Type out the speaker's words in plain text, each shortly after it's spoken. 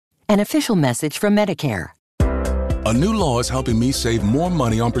An official message from Medicare. A new law is helping me save more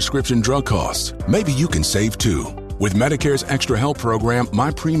money on prescription drug costs. Maybe you can save too. With Medicare's Extra Help program,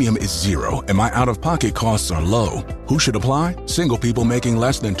 my premium is zero and my out-of-pocket costs are low. Who should apply? Single people making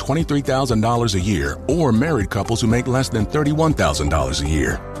less than $23,000 a year or married couples who make less than $31,000 a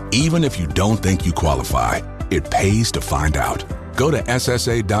year. Even if you don't think you qualify, it pays to find out. Go to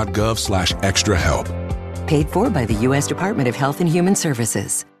ssa.gov/extra help. Paid for by the U.S. Department of Health and Human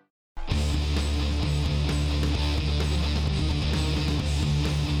Services.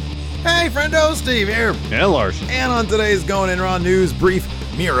 Hey, friendo, Steve here. And Larson. And on today's Going In Raw News Brief,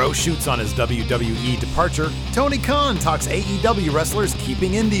 Miro shoots on his WWE departure, Tony Khan talks AEW wrestlers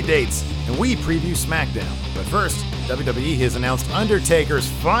keeping indie dates, and we preview SmackDown. But first, WWE has announced Undertaker's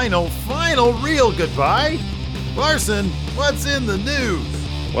final real goodbye. Larson, what's in the news?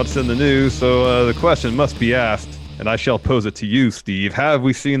 What's in the news? So the question must be asked, and I shall pose it to you, Steve. Have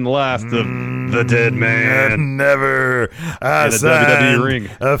we seen the last of the dead man? Never. I in a signed WWE ring.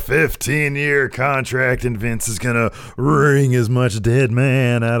 a 15-year contract, and Vince is going to wring as much dead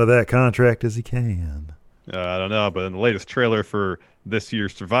man out of that contract as he can. I don't know, but in the latest trailer for this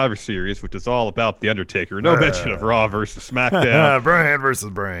year's Survivor Series, which is all about The Undertaker, no mention of Raw versus SmackDown. Brand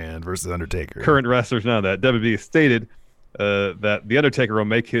versus Undertaker. Current wrestlers, none of that. WWE stated that The Undertaker will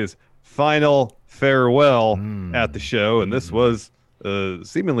make his final farewell at the show, and this was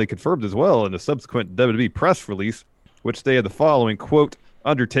seemingly confirmed as well in a subsequent WWE press release, which stated the following, quote,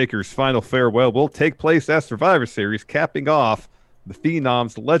 Undertaker's final farewell will take place at Survivor Series, capping off the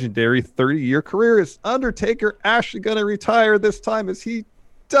Phenom's legendary 30-year career. Is Undertaker actually going to retire this time? Is he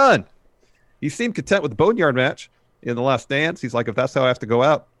done? He seemed content with the Boneyard match in the Last Dance. He's like, if that's how I have to go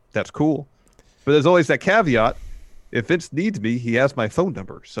out, that's cool. But there's always that caveat. If Vince needs me, he has my phone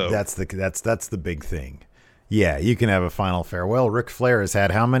number. So that's the big thing. Yeah, you can have a final farewell. Ric Flair has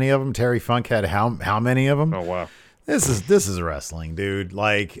had how many of them? Terry Funk had how many of them? Oh wow. This is wrestling, dude.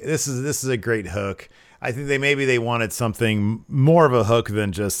 Like this is a great hook. I think they wanted something more of a hook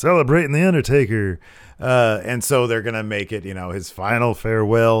than just celebrating the Undertaker, and so they're gonna make it, his final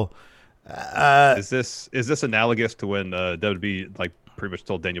farewell. Is this analogous to when WWE like pretty much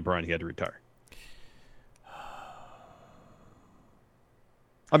told Daniel Bryan he had to retire?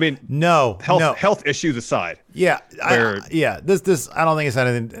 I mean, no. Health issues aside. Yeah, This I don't think it's had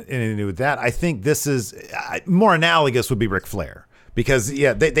anything to do with that. I think this is more analogous would be Ric Flair because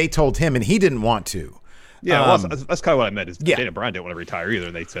they told him and he didn't want to. Yeah, that's kind of what I meant. Is Daniel Bryan didn't want to retire either,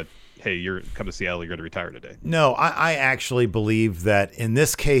 and they said, "Hey, you're come to Seattle. You're going to retire today." No, I actually believe that in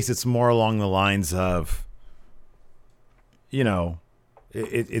this case, it's more along the lines of,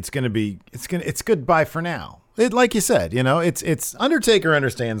 it's goodbye for now. Like you said, it's Undertaker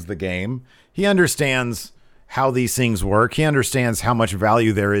understands the game. He understands how these things work. He understands how much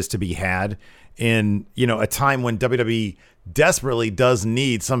value there is to be had in, a time when WWE desperately does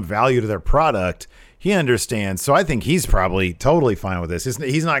need some value to their product. He understands. So I think he's probably totally fine with this.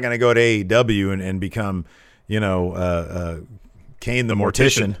 He's not going to go to AEW and become, Kane the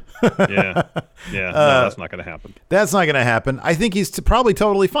Mortician. No, that's not going to happen. That's not going to happen. I think he's probably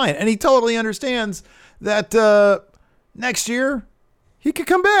totally fine. And he totally understands that next year he could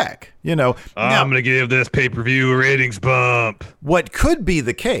come back. I'm going to give this pay-per-view a ratings bump. What could be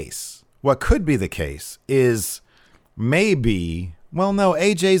the case is maybe, well, no,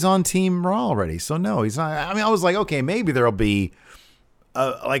 AJ's on Team Raw already. So no, he's not. I mean, I was like, okay, maybe there'll be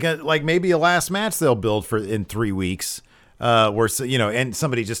maybe a last match they'll build for in 3 weeks. Where and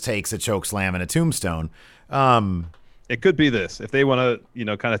somebody just takes a choke slam and a tombstone. It could be this if they want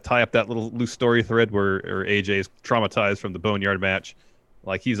to, kind of tie up that little loose story thread where AJ is traumatized from the Boneyard match,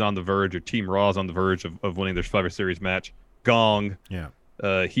 like he's on the verge, or Team Raw is on the verge of winning their Survivor Series match. Gong,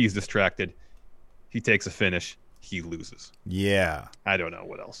 he's distracted. He takes a finish. He loses. Yeah, I don't know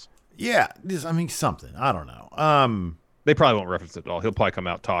what else. Yeah, something. I don't know. They probably won't reference it at all. He'll probably come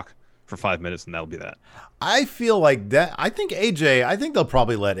out talk for 5 minutes, and that'll be that. I feel like that. I think they'll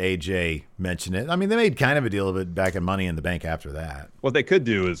probably let AJ mention it. I mean, they made kind of a deal of it back in Money in the Bank after that. What they could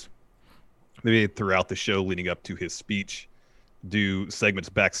do is maybe throughout the show leading up to his speech, do segments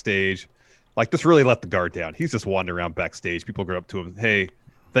backstage. Like, just really let the guard down. He's just wandering around backstage. People go up to him, hey,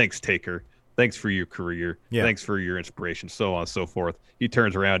 thanks, Taker. Thanks for your career. Yeah. Thanks for your inspiration, so on and so forth. He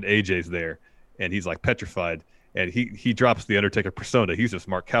turns around, AJ's there, and he's like petrified. And he drops the Undertaker persona. He's just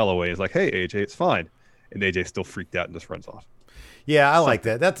Mark Calloway. He's like, hey, AJ, it's fine. And AJ's still freaked out and just runs off. Yeah, I like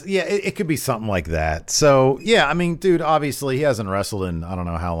that. It could be something like that. So, yeah, I mean, dude, obviously he hasn't wrestled in I don't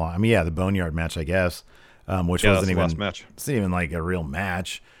know how long. I mean, yeah, the Boneyard match, I guess, which wasn't even last match. It's not even like a real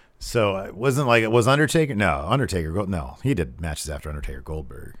match. So it wasn't like it was Undertaker. No, Undertaker. No, he did matches after Undertaker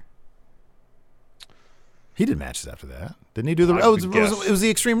Goldberg. He did matches after that. Didn't he do the... it was the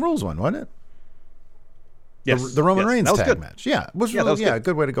Extreme Rules one, wasn't it? Yes. The Roman Reigns tag good. match. Yeah. It was that was a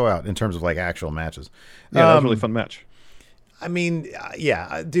good way to go out in terms of like actual matches. Yeah, that was a really fun match. I mean,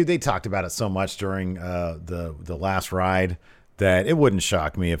 dude, they talked about it so much during the last ride that it wouldn't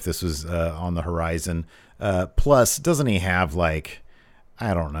shock me if this was on the horizon. Plus, doesn't he have like,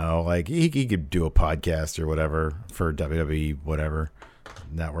 I don't know, like he could do a podcast or whatever for WWE, whatever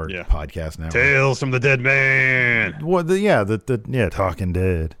network, podcast network. Tales from the Dead Man. Well, the Talking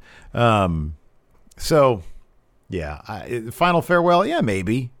Dead. So, final farewell,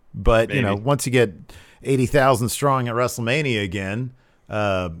 maybe. But, once you get 80,000 strong at WrestleMania again,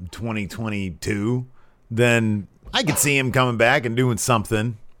 2022, then I could see him coming back and doing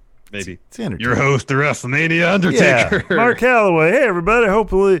something. Maybe. It's entertaining. Your host, the WrestleMania Undertaker. Yeah. Mark Calloway. Hey, everybody.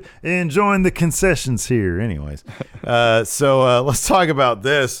 Hopefully enjoying the concessions here. Anyways, so let's talk about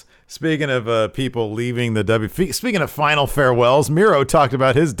this. Speaking of people leaving the WWE, speaking of final farewells, Miro talked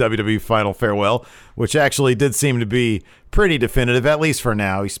about his WWE final farewell, which actually did seem to be pretty definitive, at least for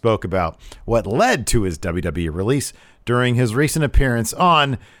now. He spoke about what led to his WWE release during his recent appearance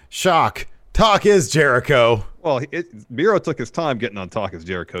on Shock, Talk is Jericho. Well, Miro took his time getting on Talk is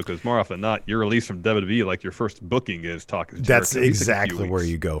Jericho because more often than not, you're released from WWE like your first booking is Talk is Jericho. That's exactly where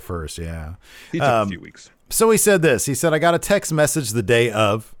you go first, yeah. He took a few weeks. So he said this. He said, I got a text message the day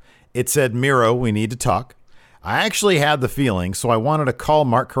of. It said, Miro, we need to talk. I actually had the feeling, so I wanted to call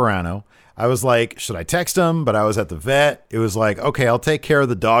Mark Carrano. I was like, should I text him? But I was at the vet. It was like, okay, I'll take care of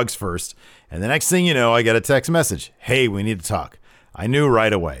the dogs first. And the next thing you know, I get a text message. Hey, we need to talk. I knew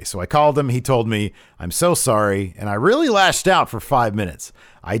right away. So I called him. He told me, I'm so sorry. And I really lashed out for 5 minutes.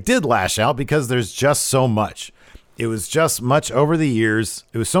 I did lash out because there's just so much. It was just much over the years.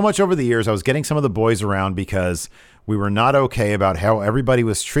 It was so much over the years. I was getting some of the boys around because we were not okay about how everybody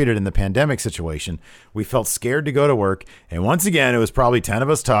was treated in the pandemic situation. We felt scared to go to work. And once again, it was probably 10 of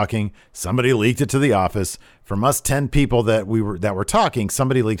us talking. Somebody leaked it to the office. From us 10 people that were talking,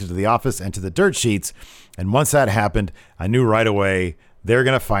 somebody leaked it to the office and to the dirt sheets. And once that happened, I knew right away they're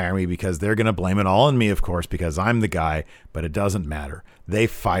going to fire me because they're going to blame it all on me, of course, because I'm the guy, but it doesn't matter. They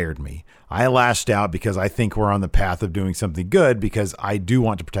fired me. I lashed out because I think we're on the path of doing something good because I do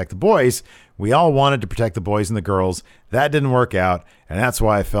want to protect the boys. We all wanted to protect the boys and the girls. That didn't work out, and that's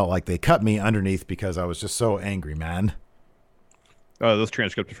why I felt like they cut me underneath because I was just so angry, man. Those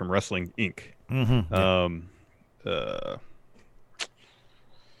transcripts are from Wrestling Inc. Mm-hmm.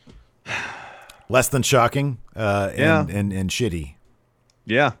 Less than shocking and shitty.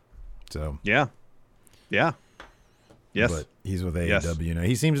 Yeah. So. Yeah. Yes. But he's with AEW. Yes.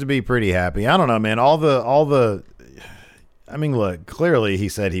 He seems to be pretty happy. I don't know, man. All the. I mean, look. Clearly, he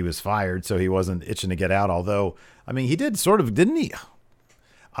said he was fired, so he wasn't itching to get out. Although, I mean, he did sort of, didn't he?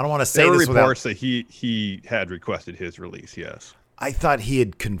 I don't want to say there were this reports that he had requested his release. Yes. I thought he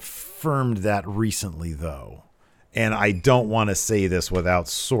had confirmed that recently, though, and I don't want to say this without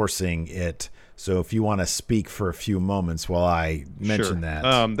sourcing it. So if you want to speak for a few moments while I mention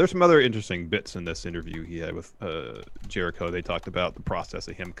that. There's some other interesting bits in this interview he had with Jericho. They talked about the process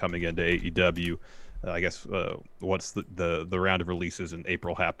of him coming into AEW. I guess once the round of releases in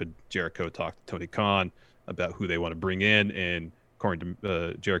April happened, Jericho talked to Tony Khan about who they want to bring in. And according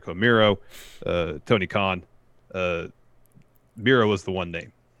to Jericho Miro, Tony Khan, Miro was the one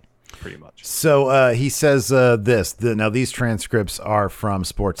name, pretty much. So he says this. Now, these transcripts are from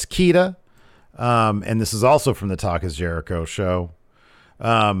Sportskeeda. And this is also from the Talk is Jericho show.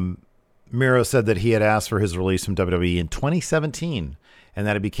 Miro said that he had asked for his release from WWE in 2017 and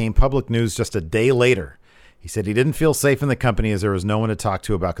that it became public news just a day later. He said he didn't feel safe in the company as there was no one to talk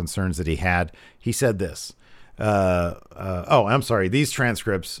to about concerns that he had. He said this. I'm sorry. These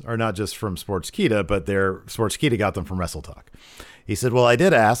transcripts are not just from Sportskeeda, but Sportskeeda got them from WrestleTalk. He said, well, I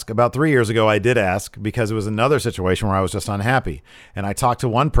did ask about 3 years ago. I did ask because it was another situation where I was just unhappy. And I talked to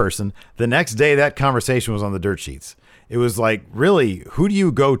one person. The next day, that conversation was on the dirt sheets. It was like, really, who do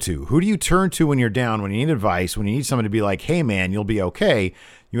you go to? Who do you turn to when you're down, when you need advice, when you need someone to be like, hey, man, you'll be okay?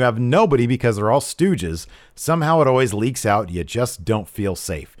 You have nobody because they're all stooges. Somehow it always leaks out. You just don't feel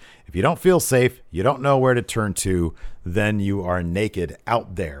safe. If you don't feel safe, you don't know where to turn to, then you are naked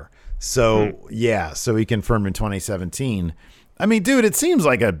out there. So, so he confirmed in 2017. I mean, dude, it seems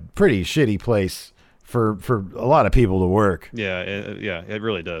like a pretty shitty place for a lot of people to work. Yeah, it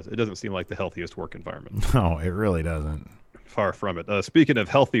really does. It doesn't seem like the healthiest work environment. No, it really doesn't. Far from it. Speaking of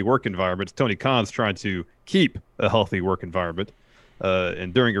healthy work environments, Tony Khan's trying to keep a healthy work environment.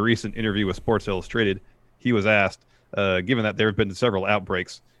 And during a recent interview with Sports Illustrated, he was asked, given that there have been several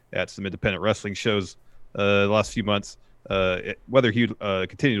outbreaks at some independent wrestling shows the last few months, whether he'd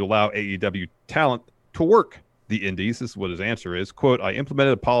continue to allow AEW talent to work the indies. This is what his answer is. Quote, I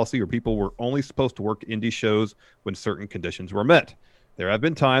implemented a policy where people were only supposed to work indie shows when certain conditions were met. There have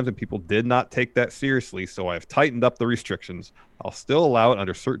been times when people did not take that seriously, so I've tightened up the restrictions. I'll still allow it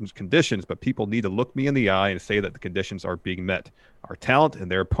under certain conditions, but people need to look me in the eye and say that the conditions are being met. Our talent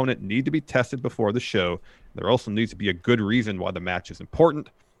and their opponent need to be tested before the show. There also needs to be a good reason why the match is important.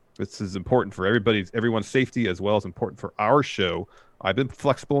 This is important for everyone's safety as well as important for our show. I've been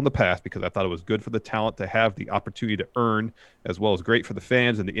flexible in the past because I thought it was good for the talent to have the opportunity to earn, as well as great for the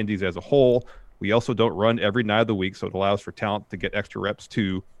fans and the indies as a whole. We also don't run every night of the week, so it allows for talent to get extra reps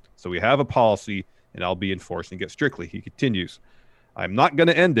too. So we have a policy, and I'll be enforcing it strictly. He continues, I'm not going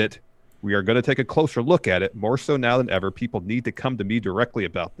to end it. We are going to take a closer look at it. More so now than ever, people need to come to me directly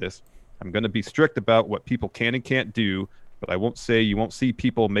about this. I'm going to be strict about what people can and can't do, but I won't say you won't see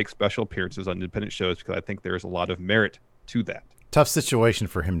people make special appearances on independent shows because I think there's a lot of merit to that. Tough situation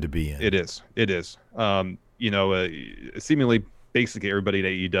for him to be in. It is. Seemingly, basically everybody at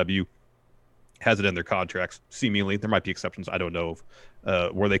AEW has it in their contracts. Seemingly, there might be exceptions I don't know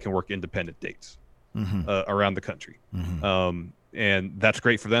of, where they can work independent dates around the country. And that's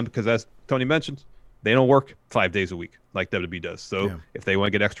great for them because, as Tony mentioned, they don't work 5 days a week like WWE does. So if they want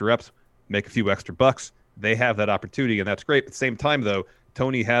to get extra reps, make a few extra bucks, they have that opportunity, and that's great. At the same time, though,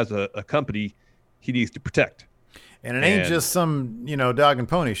 Tony has a company he needs to protect. And it ain't just some, dog and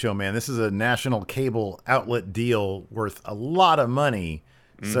pony show, man. This is a national cable outlet deal worth a lot of money.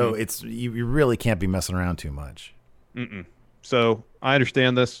 So you really can't be messing around too much. So I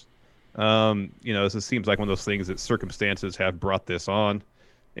understand this. This seems like one of those things that circumstances have brought this on.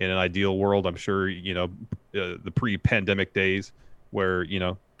 In an ideal world, I'm sure, the pre-pandemic days where,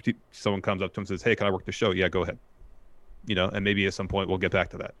 someone comes up to him and says, hey, can I work the show? Yeah, go ahead. And maybe at some point we'll get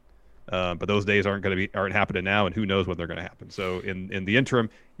back to that. But those days aren't happening now, and who knows when they're going to happen. So in the interim,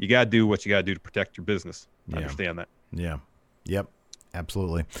 you got to do what you got to do to protect your business. I understand that. Yeah. Yep.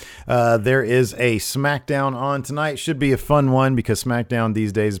 Absolutely. There is a SmackDown on tonight. Should be a fun one because SmackDown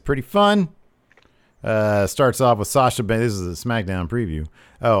these days is pretty fun. Starts off with Sasha Banks. This is a SmackDown preview.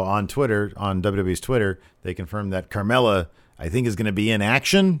 Oh, on Twitter, on WWE's Twitter, they confirmed that Carmella, I think, is going to be in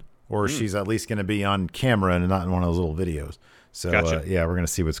action, or she's at least going to be on camera and not in one of those little videos. So, gotcha. We're going to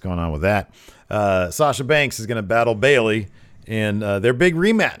see what's going on with that. Sasha Banks is going to battle Bayley in their big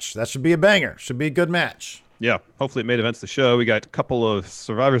rematch. That should be a banger. Should be a good match. Yeah, hopefully it made events the show. We got a couple of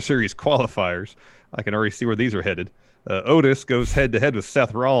Survivor Series qualifiers. I can already see where these are headed. Otis goes head-to-head with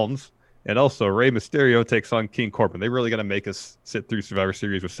Seth Rollins, and also Rey Mysterio takes on King Corbin. They really got to make us sit through Survivor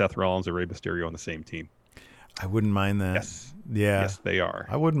Series with Seth Rollins and Rey Mysterio on the same team. I wouldn't mind that. Yes. Yeah. Yes, they are.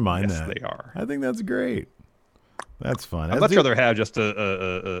 I wouldn't mind that. Yes, they are. I think that's great. That's fun. I'd much rather have just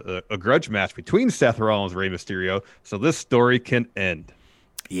a grudge match between Seth Rollins and Rey Mysterio so this story can end.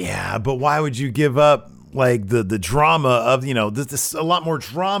 Yeah, but why would you give up like the drama of, this a lot more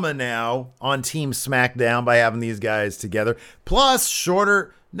drama now on Team SmackDown by having these guys together. Plus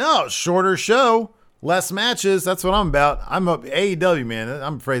shorter show, less matches. That's what I'm about. I'm a AEW, man.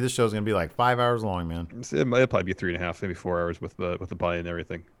 I'm afraid this show's going to be like 5 hours long, man. It'll probably be 3.5, maybe 4 hours with the buy-in and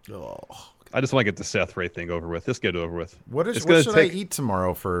everything. Oh, I just want to get the Seth Ray thing over with. Let's get it over with. What should I eat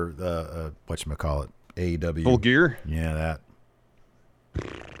tomorrow for whatchamacallit? AEW. Full gear? Yeah, that.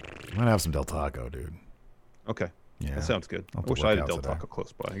 I'm going to have some Del Taco, dude. Okay. Yeah. That sounds good. I wish I had a Del Taco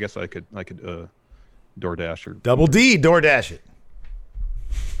close by. I guess I could DoorDash or Double D DoorDash it.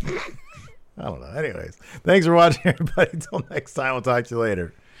 I don't know. Anyways, thanks for watching, everybody. Until next time, we'll talk to you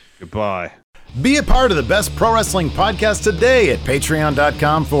later. Goodbye. Be a part of the best pro wrestling podcast today at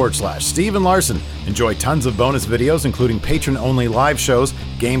patreon.com/Steven Larson. Enjoy tons of bonus videos, including patron-only live shows,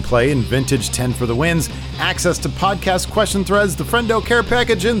 gameplay, and vintage 10 for the wins, access to podcast question threads, the Friendo Care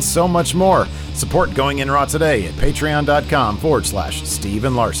Package, and so much more. Support Going In Raw today at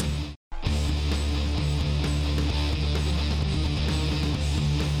patreon.com/Steven Larson.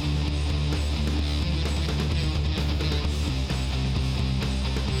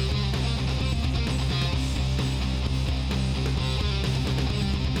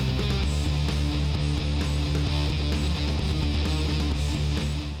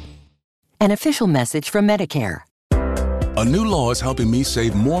 An official message from Medicare. A new law is helping me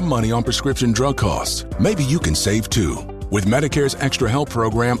save more money on prescription drug costs. Maybe you can save too. With Medicare's Extra Help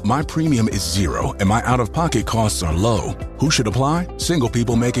program, my premium is zero and my out-of-pocket costs are low. Who should apply? Single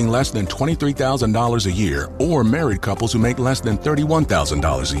people making less than $23,000 a year or married couples who make less than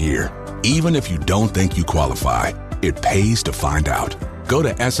 $31,000 a year. Even if you don't think you qualify, it pays to find out. Go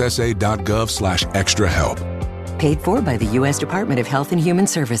to ssa.gov/extrahelp. Paid for by the U.S. Department of Health and Human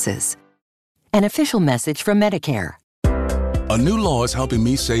Services. An official message from Medicare. A new law is helping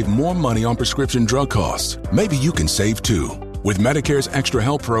me save more money on prescription drug costs. Maybe you can save too. With Medicare's Extra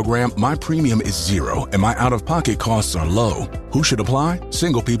Help program, my premium is zero and my out-of-pocket costs are low. Who should apply?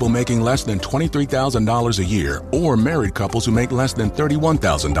 Single people making less than $23,000 a year or married couples who make less than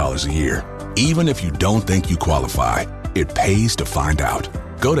 $31,000 a year. Even if you don't think you qualify, it pays to find out.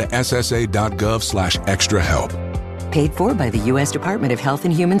 Go to ssa.gov/extra help. Paid for by the U.S. Department of Health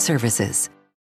and Human Services.